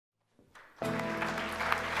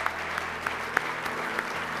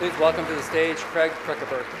Please welcome to the stage Craig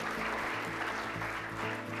Krickeberg.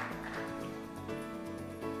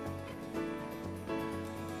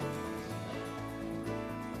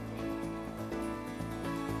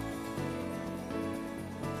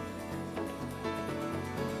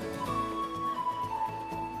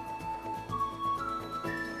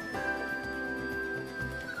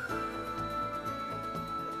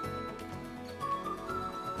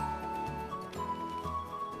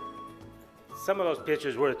 Some of those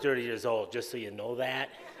pictures were 30 years old, just so you know that.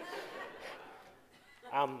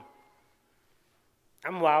 I'm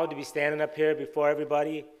wowed to be standing up here before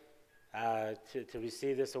everybody to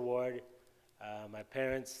receive this award. My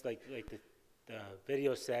parents, like the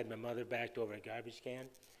video said, my mother backed over a garbage can.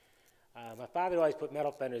 My father always put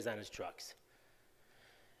metal fenders on his trucks.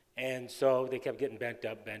 And so they kept getting bent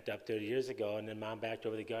up 30 years ago, and then Mom backed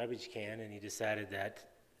over the garbage can, and he decided that,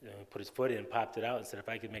 put his foot in and popped it out and said, if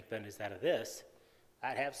I could make fenders out of this,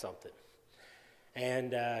 I'd have something.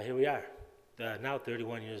 And here we are. Now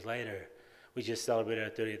 31 years later, we just celebrated our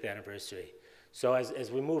 30th anniversary. So as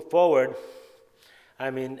we move forward, I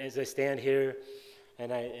mean, as I stand here,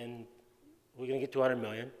 and we're gonna get to 100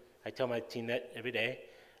 million. I tell my team that every day,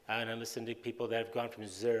 and I listen to people that have gone from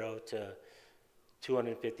 0 to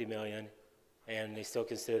 250 million, and they still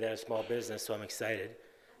consider that a small business, so I'm excited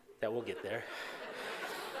that we'll get there.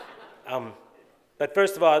 But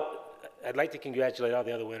first of all, I'd like to congratulate all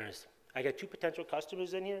the other winners. I got 2 potential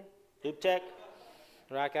customers in here, LubeTech,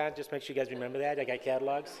 Rock On, just make sure you guys remember that. I got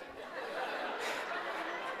catalogs.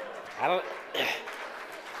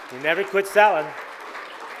 You never quit selling.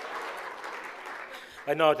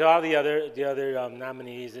 But no, to all the other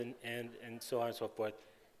nominees and so on and so forth,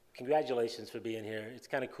 congratulations for being here. It's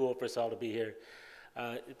kind of cool for us all to be here.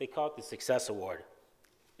 They call it the Success Award.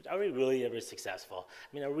 Are we really ever successful?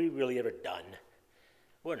 I mean, are we really ever done?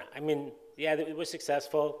 We're not. I mean, yeah, we're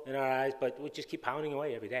successful in our eyes, but we just keep pounding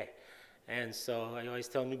away every day. And so I always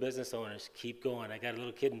tell new business owners, keep going. I got a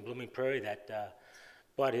little kid in Blooming Prairie that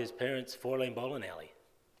bought his parents' 4-lane bowling alley.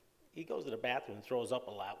 He goes to the bathroom and throws up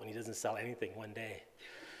a lot when he doesn't sell anything one day.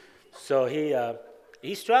 So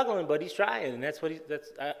he's struggling, but he's trying, and that's what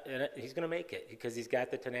he's going to make it because he's got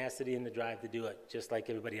the tenacity and the drive to do it, just like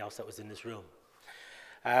everybody else that was in this room.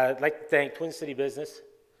 I'd like to thank Twin City Business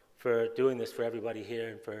for doing this for everybody here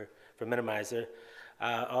and for Minimizer.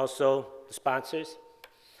 Also, the sponsors.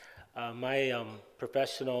 My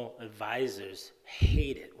professional advisors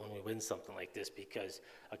hate it when we win something like this because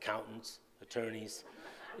accountants, attorneys,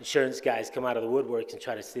 insurance guys come out of the woodworks and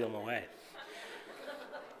try to steal them away.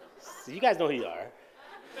 So you guys know who you are.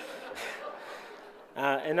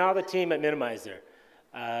 And all the team at Minimizer.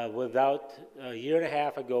 Without a year and a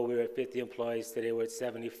half ago, we were at 50 employees. Today, we're at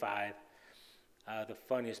 75. The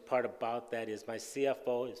funniest part about that is my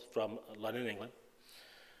CFO is from London, England,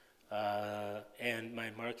 and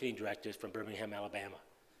my marketing director is from Birmingham, Alabama.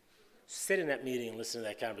 Sit in that meeting and listen to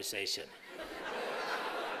that conversation.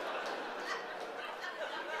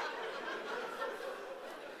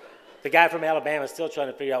 The guy from Alabama is still trying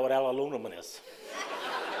to figure out what aluminum is.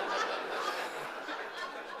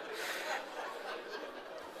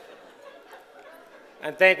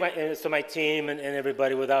 And thank my team and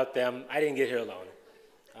everybody. Without them, I didn't get here alone.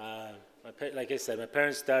 Like I said, my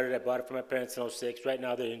parents started. I bought it for my parents in '06. Right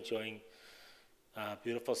now, they're enjoying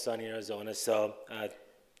beautiful sunny Arizona. So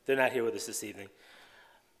they're not here with us this evening.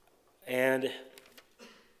 And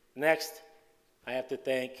next, I have to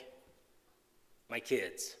thank my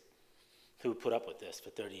kids who put up with this for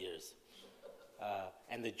 30 years.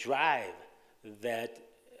 And the drive that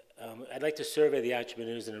I'd like to survey the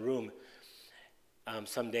entrepreneurs in the room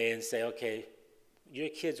someday and say, okay, your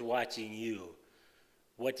kids watching you,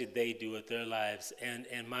 what did they do with their lives? And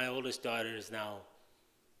my oldest daughter is now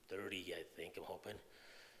 30, I think, I'm hoping.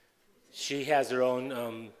 She has her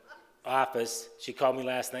own office. She called me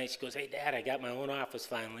last night. She goes, hey, Dad, I got my own office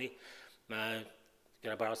finally. I'm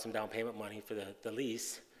going to borrow some down payment money for the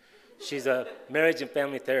lease. She's a marriage and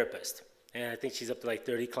family therapist, and I think she's up to like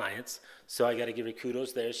 30 clients, so I got to give her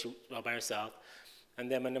kudos there. She's all by herself. And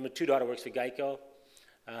then my number 2 daughter works for Geico.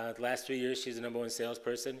 The last 3 years, she's the #1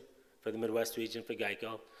 salesperson for the Midwest region for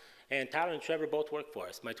Geico. And Tyler and Trevor both work for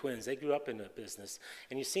us, my twins. They grew up in the business.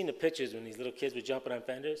 And you've seen the pictures when these little kids were jumping on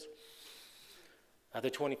fenders. They're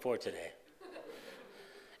 24 today.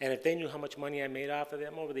 And if they knew how much money I made off of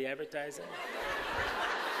them over the advertising,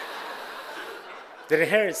 the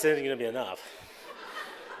inheritance isn't going to be enough.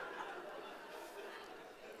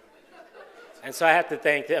 And so I have to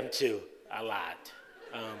thank them too, a lot.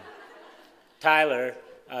 Tyler,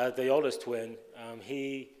 the oldest twin,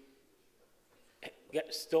 he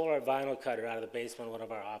stole our vinyl cutter out of the basement of one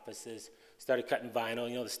of our offices, started cutting vinyl,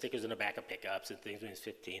 you know, the stickers in the back of pickups and things when he was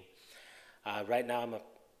 15. Right now I'm a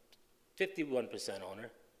 51% owner.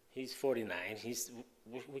 He's 49.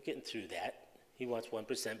 We're getting through that. He wants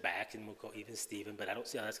 1% back, and we'll go even Steven, but I don't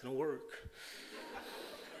see how that's going to work.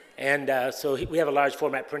 And we have a large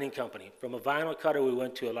format printing company. From a vinyl cutter, we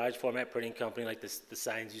went to a large format printing company like the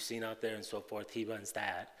signs you've seen out there and so forth. He runs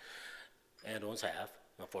that and owns half,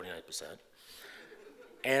 not 49%.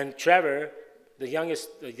 And Trevor, the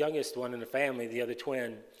youngest one in the family, the other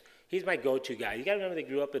twin, he's my go-to guy. You got to remember they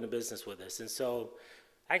grew up in the business with us, and so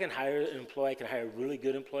I can hire an employee. I can hire really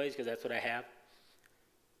good employees because that's what I have.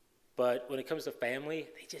 But when it comes to family,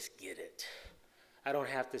 they just get it. I don't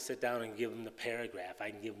have to sit down and give them the paragraph. I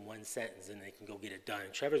can give them one sentence and they can go get it done.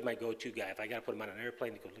 And Trevor's my go-to guy. If I got to put him on an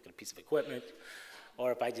airplane to go look at a piece of equipment,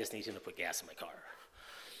 or if I just need him to put gas in my car,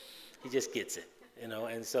 he just gets it, you know.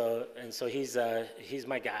 And so he's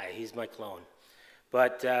my guy. He's my clone.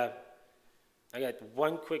 But I got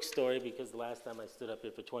one quick story because the last time I stood up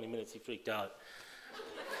here for 20 minutes, he freaked out.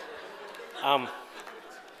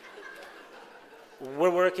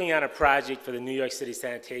 We're working on a project for the New York City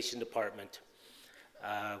Sanitation Department.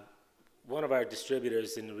 One of our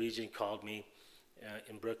distributors in the region called me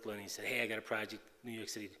in Brooklyn. He said, hey, I got a project in New York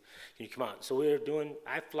City. Can you come out? So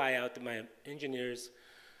I fly out, my engineers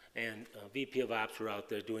and VP of Ops were out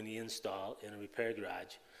there doing the install in a repair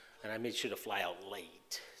garage. And I made sure to fly out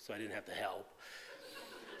late so I didn't have to help.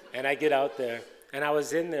 And I get out there, and I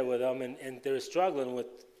was in there with them, and they were struggling with,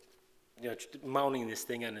 you know, mounting this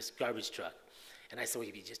thing on this garbage truck. And I said, well,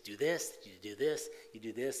 you just do this, you do this, you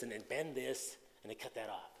do this, and then bend this, and they cut that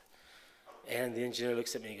off. And the engineer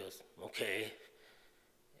looks at me and goes, okay.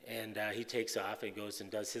 And he takes off and goes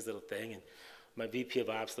and does his little thing. And my VP of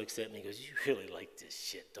Ops looks at me and goes, you really like this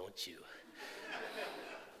shit, don't you?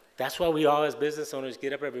 That's why we all as business owners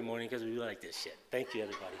get up every morning, because we like this shit. Thank you,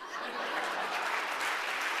 everybody.